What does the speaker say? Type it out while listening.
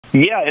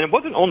Yeah, and it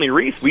wasn't only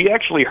Rees. We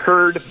actually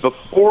heard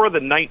before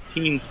the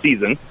 19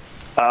 season,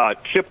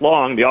 Chip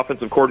Long, the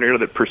offensive coordinator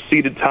that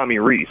preceded Tommy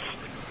Rees,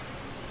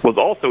 was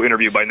also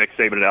interviewed by Nick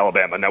Saban at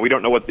Alabama. Now, we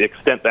don't know what the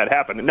extent that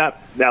happened. Now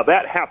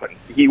that happened.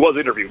 He was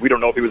interviewed. We don't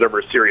know if he was ever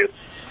a serious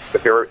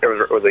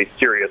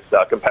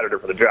competitor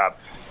for the job.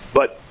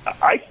 But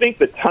I think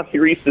that Tommy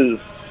Rees's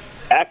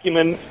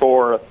acumen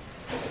for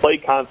play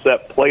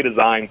concept, play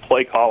design,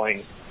 play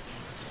calling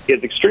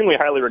is extremely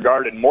highly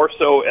regarded, more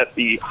so at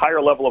the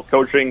higher level of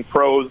coaching,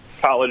 pros,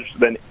 college,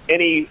 than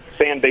any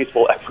fan base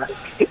will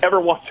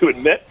ever want to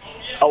admit.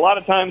 A lot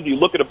of times you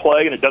look at a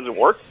play and it doesn't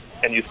work,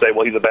 and you say,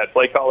 well, he's a bad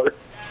play caller.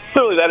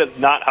 Clearly that is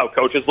not how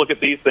coaches look at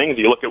these things.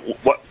 You look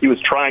at what he was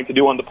trying to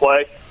do on the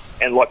play,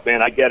 and look,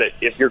 man, I get it.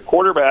 If your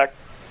quarterback,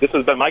 this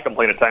has been my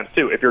complaint at times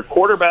too, if your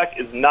quarterback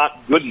is not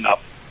good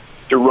enough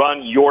to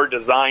run your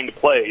designed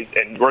plays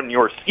and run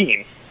your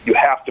scheme, you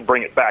have to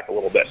bring it back a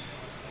little bit.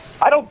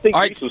 I don't think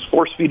Rees was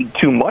force-feeding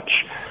too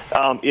much.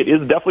 It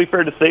is definitely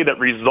fair to say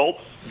that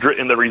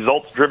in the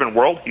results-driven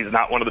world, he's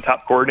not one of the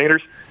top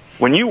coordinators.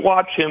 When you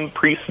watch him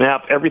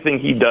pre-snap, everything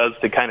he does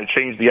to kind of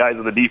change the eyes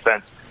of the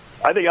defense,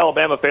 I think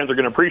Alabama fans are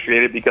going to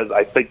appreciate it because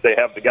I think they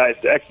have the guys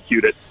to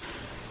execute it.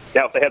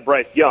 Now, if they had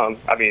Bryce Young,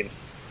 I mean,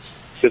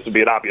 this would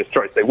be an obvious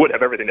choice. They would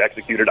have everything to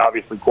execute it.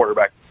 Obviously,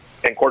 quarterback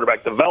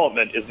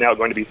development is now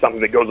going to be something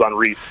that goes on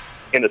Rees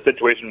in a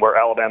situation where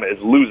Alabama is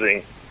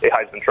losing a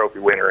Heisman Trophy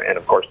winner and,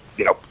 of course,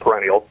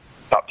 perennial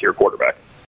top-tier quarterback.